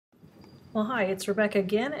Well, hi, it's Rebecca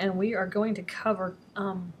again, and we are going to cover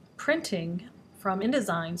printing from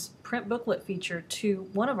InDesign's print booklet feature to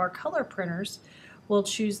one of our color printers. We'll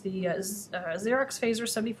choose the Xerox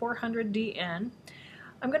 7400DN.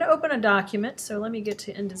 I'm going to open a document, so let me get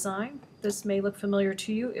to InDesign. This may look familiar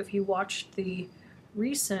to you if you watched the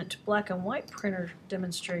recent black and white printer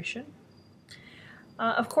demonstration.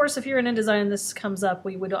 Of course, if you're in InDesign and this comes up,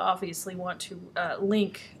 we would obviously want to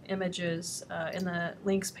link images in the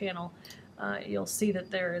links panel. You'll see that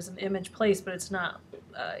there is an image placed, but it's not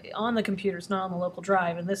on the computer, it's not on the local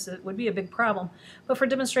drive, and this would be a big problem. But for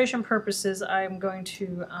demonstration purposes, I'm going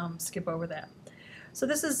to skip over that. So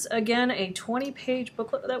this is, again, a 20-page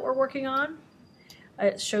booklet that we're working on.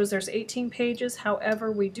 It shows there's 18 pages.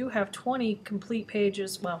 However, we do have 20 complete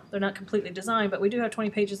pages. Well, they're not completely designed, but we do have 20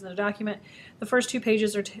 pages in the document. The first two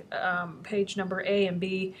pages are page number A and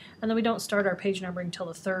B, and then we don't start our page numbering until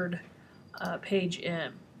the third page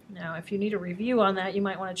in. Now, if you need a review on that, you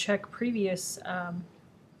might want to check previous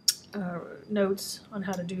notes on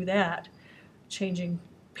how to do that, changing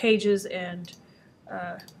pages, and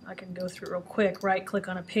I can go through real quick. Right-click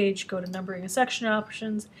on a page, go to Numbering and Section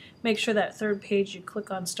Options, make sure that third page you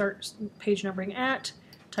click on Start Page Numbering At,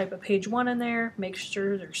 type a page 1 in there, make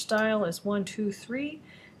sure their style is 1, 2, 3,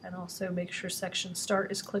 and also make sure Section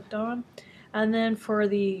Start is clicked on. And then for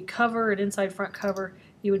the cover and inside front cover,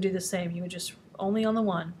 you would do the same. You would just only on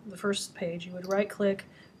the first page, you would right-click,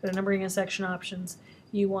 go to Numbering and Section Options.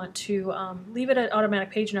 You want to leave it at automatic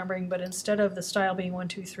page numbering, but instead of the style being 1,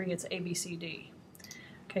 2, 3, it's A, B, C, D.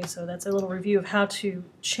 Okay, so that's a little review of how to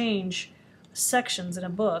change sections in a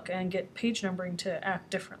book and get page numbering to act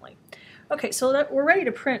differently. Okay, so we're ready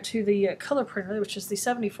to print to the color printer, which is the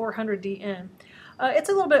 7400DN. It's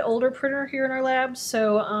a little bit older printer here in our lab,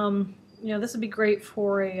 so you know, this would be great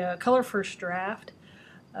for a color first draft.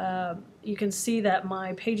 You can see that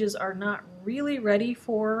my pages are not really ready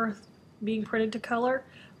for being printed to color,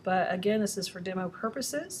 but again, this is for demo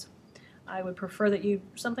purposes. I would prefer that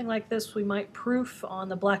something like this we might proof on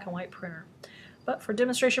the black and white printer. But for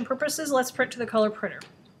demonstration purposes, let's print to the color printer.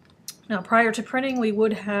 Now, prior to printing, we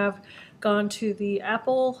would have gone to the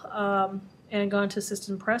Apple and gone to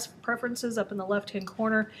System Preferences up in the left-hand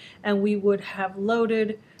corner, and we would have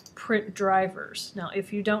loaded print drivers. Now,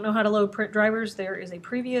 if you don't know how to load print drivers, there is a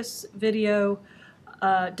previous video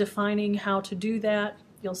defining how to do that.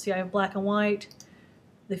 You'll see I have black and white,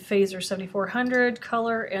 the Phaser 7400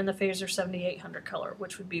 color, and the Phaser 7800 color,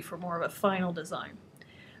 which would be for more of a final design.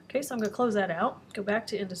 Okay, so I'm going to close that out, go back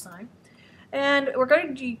to InDesign, and we're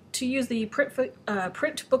going to use the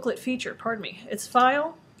print booklet feature, pardon me. It's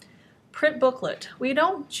File, Print Booklet. We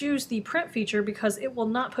don't choose the print feature because it will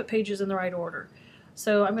not put pages in the right order.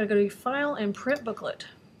 So I'm going to go to File and Print Booklet.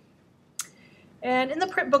 And in the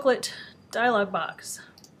Print Booklet dialog box,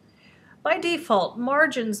 by default,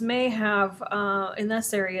 margins may have, in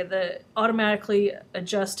this area, that automatically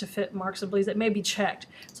adjust to fit marks and bleeds. It may be checked.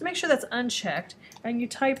 So make sure that's unchecked, and you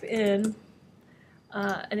type in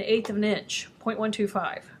 1/8 of an inch,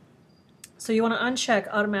 0.125. So you want to uncheck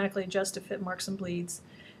automatically adjust to fit marks and bleeds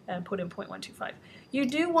and put in 0.125. You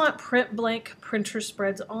do want print blank printer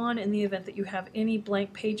spreads on in the event that you have any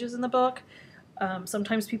blank pages in the book.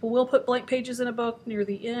 Sometimes people will put blank pages in a book near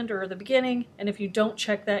the end or the beginning, and if you don't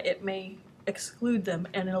check that, it may exclude them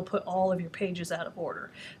and it'll put all of your pages out of order.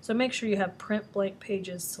 So make sure you have print blank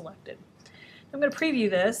pages selected. I'm going to preview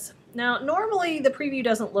this. Now, normally the preview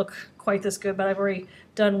doesn't look quite this good, but I've already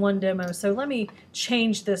done one demo, so let me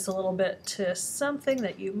change this a little bit to something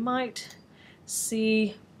that you might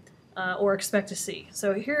see or expect to see.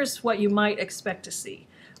 So here's what you might expect to see.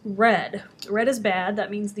 Red. Red is bad. That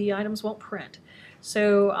means the items won't print.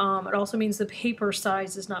 So it also means the paper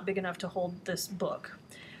size is not big enough to hold this book.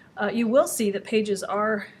 You will see that pages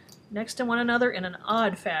are next to one another in an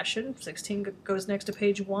odd fashion. 16 goes next to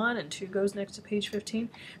page 1 and 2 goes next to page 15.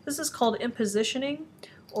 This is called impositioning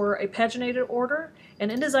or a paginated order, and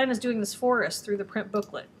InDesign is doing this for us through the print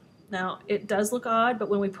booklet. Now, it does look odd, but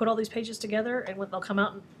when we put all these pages together and when they'll come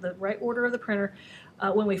out in the right order of the printer,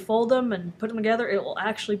 when we fold them and put them together, it will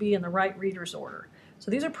actually be in the right reader's order. So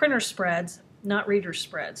these are printer spreads, not reader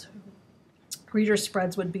spreads. Reader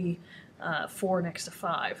spreads would be 4 next to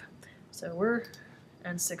 5. So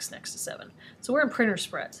and 6 next to 7. So we're in printer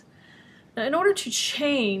spreads. Now, in order to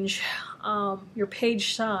change your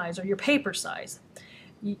page size or your paper size,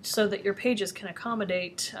 so that your pages can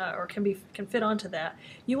accommodate or can fit onto that,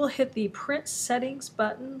 you will hit the Print Settings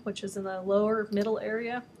button, which is in the lower middle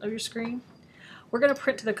area of your screen. We're going to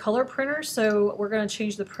print to the color printer, so we're going to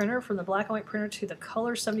change the printer from the black and white printer to the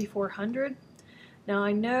Color 7400. Now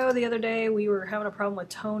I know the other day we were having a problem with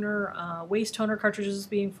toner, waste toner cartridges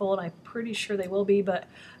being full, and I'm pretty sure they will be, but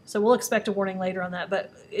so we'll expect a warning later on that,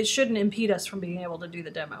 but it shouldn't impede us from being able to do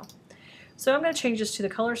the demo. So I'm going to change this to the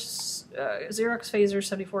Color Xerox Phaser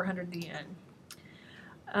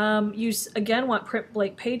 7400DN. You again want print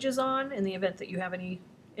blank pages on in the event that you have any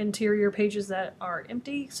interior pages that are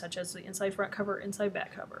empty, such as the inside front cover, inside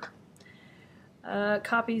back cover.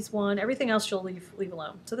 Copies 1, everything else you'll leave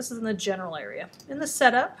alone. So this is in the general area. In the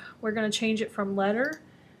setup, we're going to change it from letter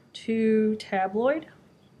to tabloid.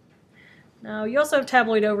 Now you also have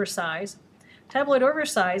tabloid oversize. Tabloid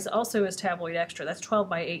oversize also is tabloid extra. That's 12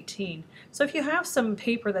 by 18. So if you have some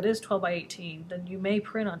paper that is 12 by 18, then you may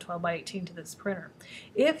print on 12 by 18 to this printer.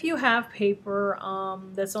 If you have paper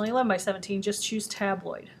that's only 11 by 17, just choose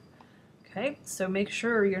tabloid. Okay, so make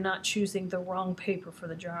sure you're not choosing the wrong paper for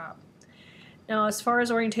the job. Now, as far as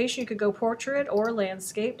orientation, you could go portrait or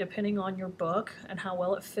landscape, depending on your book and how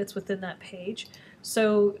well it fits within that page.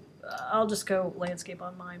 So I'll just go landscape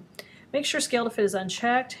on mine. Make sure scale to fit is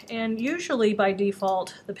unchecked, and usually by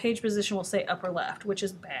default, the page position will say upper left, which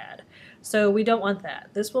is bad. So we don't want that.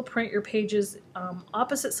 This will print your pages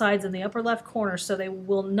opposite sides in the upper left corner, so they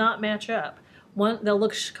will not match up. They'll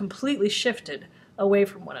look completely shifted away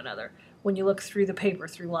from one another when you look through the paper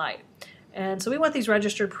through light. And so we want these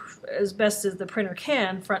registered as best as the printer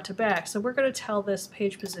can, front to back. So we're going to tell this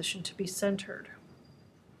page position to be centered.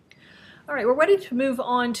 All right, we're ready to move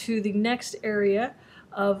on to the next area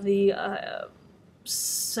of the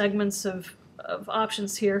segments of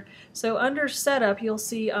options here. So under setup, you'll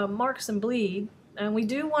see marks and bleed. And we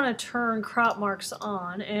do want to turn crop marks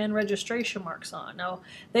on and registration marks on. Now,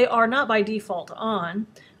 they are not by default on.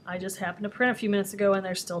 I just happened to print a few minutes ago and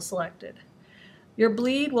they're still selected. Your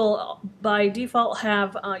bleed will by default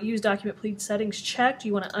have use document bleed settings checked.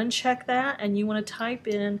 You want to uncheck that, and you want to type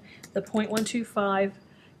in the 0.125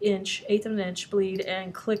 inch, eighth of an inch bleed,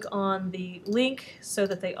 and click on the link so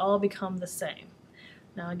that they all become the same.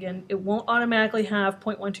 Now again, it won't automatically have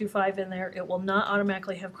 0.125 in there. It will not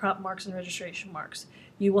automatically have crop marks and registration marks.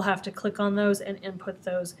 You will have to click on those and input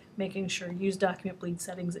those, making sure use document bleed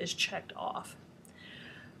settings is checked off.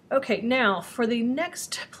 Okay, now for the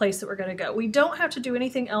next place that we're going to go, we don't have to do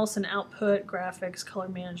anything else in output, graphics, color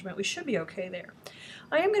management. We should be okay there.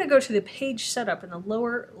 I am going to go to the page setup in the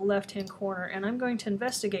lower left-hand corner, and I'm going to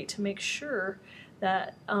investigate to make sure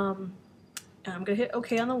that, and I'm going to hit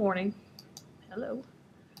OK on the warning. Hello.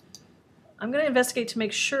 I'm going to investigate to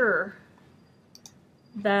make sure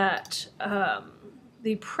that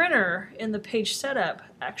the printer in the page setup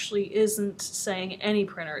actually isn't saying any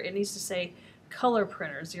printer. It needs to say Color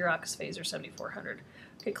printer, Xerox Phaser 7400.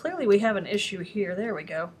 Okay, clearly we have an issue here. There we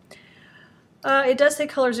go. It does say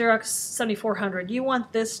Color Xerox 7400. You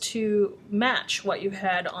want this to match what you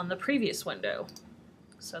had on the previous window.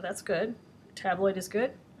 So that's good. Tabloid is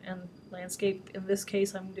good. And landscape, in this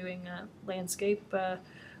case, I'm doing landscape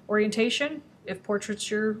orientation. If portrait's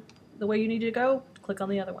the way you need to go, click on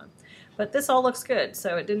the other one. But this all looks good,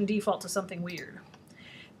 so it didn't default to something weird.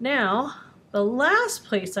 Now, the last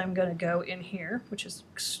place I'm going to go in here, which is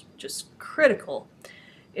just critical,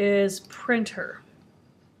 is printer.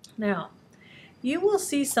 Now, you will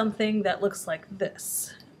see something that looks like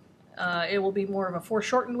this. It will be more of a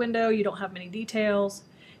foreshortened window. You don't have many details.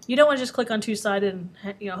 You don't want to just click on two-sided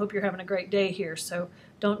and hope you're having a great day here, so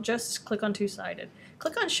don't just click on two-sided.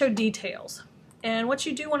 Click on Show Details. And what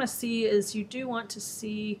you do want to see is you do want to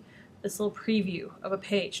see this little preview of a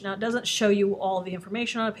page. Now, it doesn't show you all the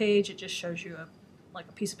information on a page, it just shows you like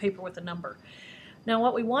a piece of paper with a number. Now,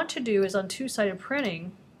 what we want to do is on two-sided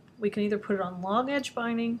printing, we can either put it on long edge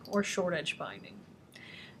binding or short edge binding.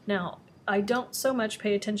 Now, I don't so much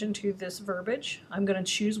pay attention to this verbiage. I'm going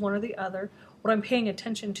to choose one or the other. What I'm paying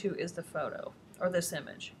attention to is the photo, or this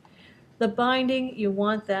image. The binding, you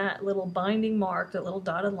want that little binding mark, that little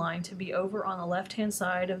dotted line, to be over on the left-hand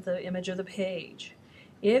side of the image of the page.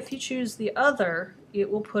 If you choose the other,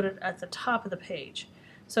 it will put it at the top of the page.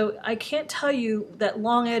 So I can't tell you that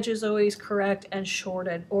long edge is always correct and short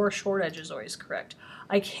edge is always correct.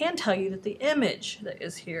 I can tell you that the image that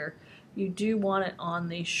is here, you do want it on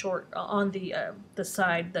the the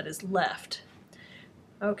side that is left.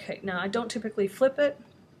 Okay, now I don't typically flip it,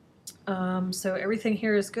 so everything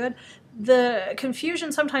here is good. The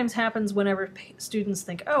confusion sometimes happens whenever students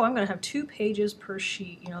think, oh, I'm going to have 2 pages per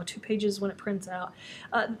sheet, 2 pages when it prints out.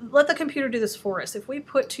 Let the computer do this for us. If we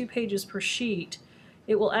put 2 pages per sheet,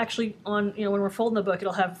 it will actually, when we're folding the book,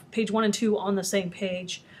 it'll have page 1 and 2 on the same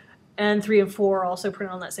page, and 3 and 4 also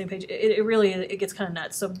printed on that same page. It gets kind of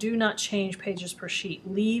nuts, so do not change pages per sheet.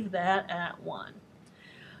 Leave that at 1.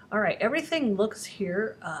 Alright, everything looks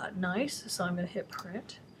here nice, so I'm going to hit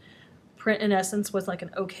print. Print in essence with like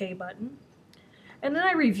an OK button. And then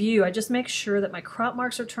I review. I just make sure that my crop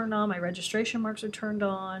marks are turned on, my registration marks are turned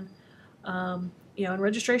on. You know, and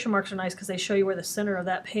registration marks are nice because they show you where the center of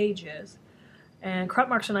that page is. And crop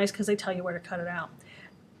marks are nice because they tell you where to cut it out.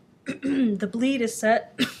 The bleed is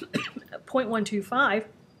set at 0.125.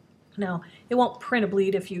 Now, it won't print a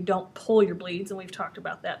bleed if you don't pull your bleeds, and we've talked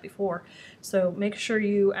about that before. So make sure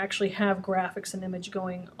you actually have graphics and image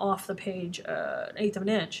going off the page 1/8 of an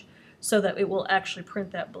inch so that it will actually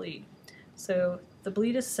print that bleed. So the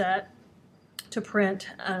bleed is set to print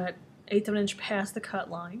 1/8 of an inch past the cut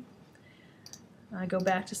line. I go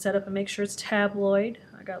back to setup and make sure it's tabloid.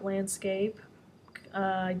 I got landscape.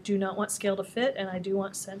 I do not want scale to fit, and I do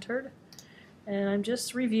want centered. And I'm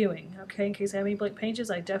just reviewing, okay, in case I have any blank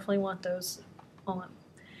pages. I definitely want those on.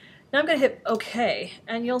 Now I'm going to hit OK,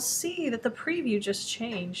 and you'll see that the preview just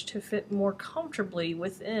changed to fit more comfortably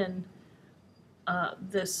within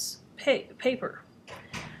this paper.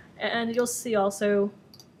 And you'll see also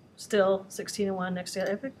still 16:1 next to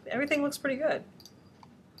it. Everything looks pretty good.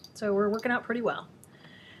 So we're working out pretty well.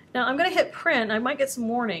 Now I'm going to hit print. I might get some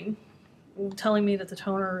warning telling me that the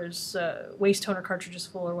toner is waste toner cartridge is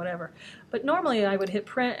full or whatever. But normally I would hit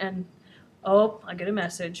print and oh, I get a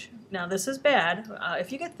message. Now this is bad.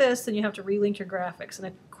 If you get this, then you have to relink your graphics. And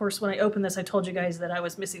of course, when I opened this, I told you guys that I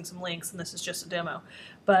was missing some links, and this is just a demo.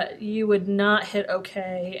 But you would not hit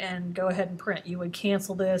OK and go ahead and print. You would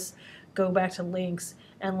cancel this, go back to links,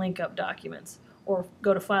 and link up documents. Or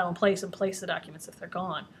go to File and place the documents if they're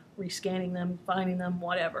gone. Rescanning them, finding them,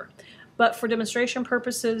 whatever. But for demonstration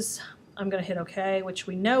purposes, I'm going to hit OK, which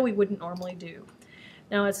we know we wouldn't normally do.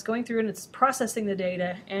 Now it's going through and it's processing the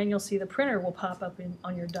data, and you'll see the printer will pop up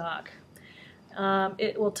on your dock.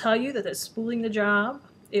 It will tell you that it's spooling the job.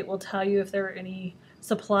 It will tell you if there are any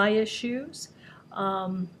supply issues.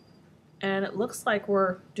 And it looks like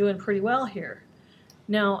we're doing pretty well here.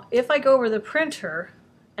 Now, if I go over the printer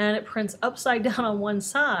and it prints upside down on one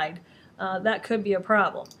side, that could be a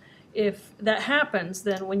problem. If that happens,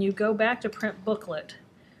 then when you go back to print booklet,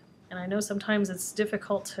 and I know sometimes it's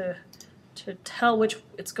difficult to tell which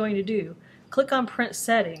it's going to do, click on print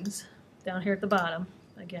settings down here at the bottom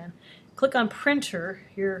again. Click on printer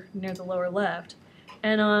here near the lower left,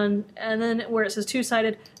 and then where it says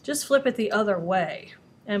two-sided, just flip it the other way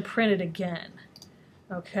and print it again.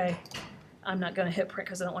 Okay, I'm not going to hit print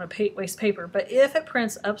because I don't want to waste paper, but if it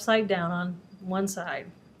prints upside down on one side,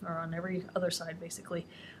 or on every other side basically,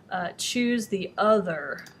 choose the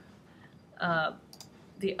other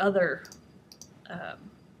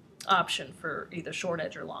option for either short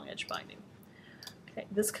edge or long edge binding. Okay,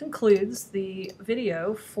 this concludes the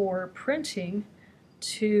video for printing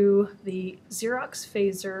to the Xerox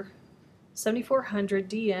Phaser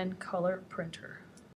 7400DN color printer.